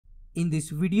In this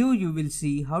video, you will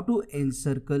see how to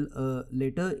encircle a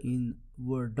letter in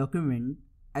Word document.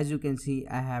 As you can see,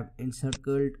 I have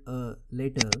encircled a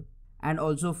letter and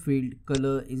also filled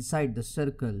color inside the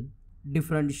circle,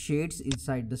 different shades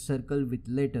inside the circle with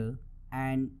letter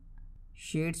and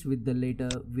shades with the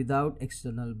letter without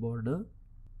external border.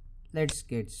 Let's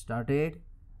get started.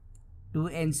 To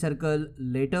encircle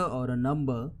letter or a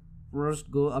number,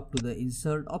 first go up to the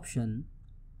insert option.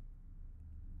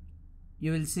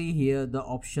 You will see here the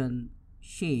option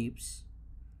shapes.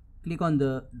 Click on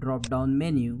the drop down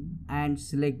menu and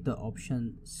select the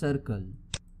option circle.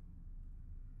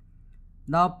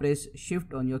 Now press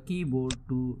shift on your keyboard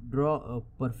to draw a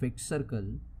perfect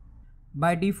circle.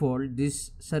 By default, this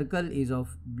circle is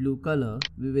of blue color.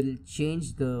 We will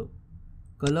change the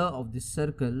color of this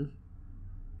circle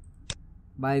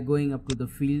by going up to the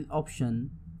fill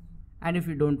option, and if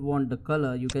you don't want the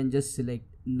color, you can just select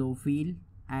no fill,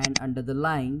 and under the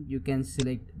line you can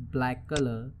select black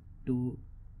color to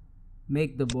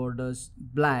make the borders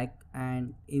black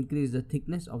and increase the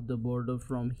thickness of the border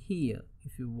from here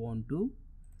if you want to.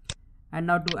 And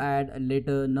now to add a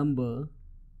letter, number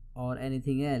or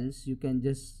anything else, you can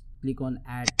just click on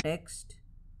add text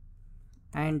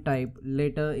and type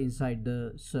letter inside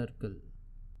the circle.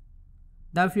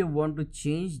 Now if you want to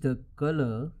change the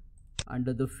color,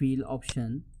 under the fill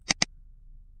option,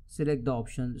 select the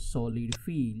option solid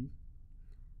fill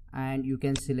and you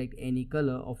can select any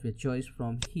color of your choice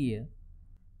from here.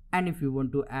 And if you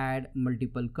want to add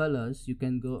multiple colors, you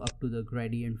can go up to the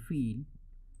gradient fill.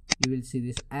 You will see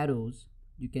these arrows.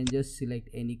 You can just select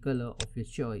any color of your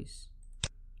choice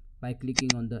by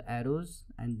clicking on the arrows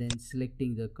and then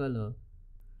selecting the color.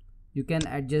 You can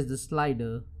adjust the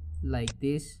slider like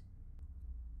this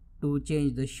to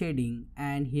change the shading,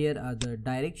 and here are the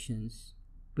directions,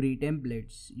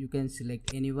 pre-templates. You can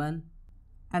select anyone,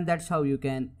 and that's how you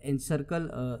can encircle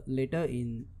a letter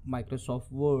in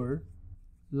Microsoft Word.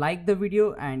 Like the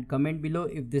video and comment below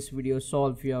if this video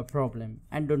solved your problem,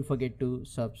 and don't forget to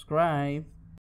subscribe.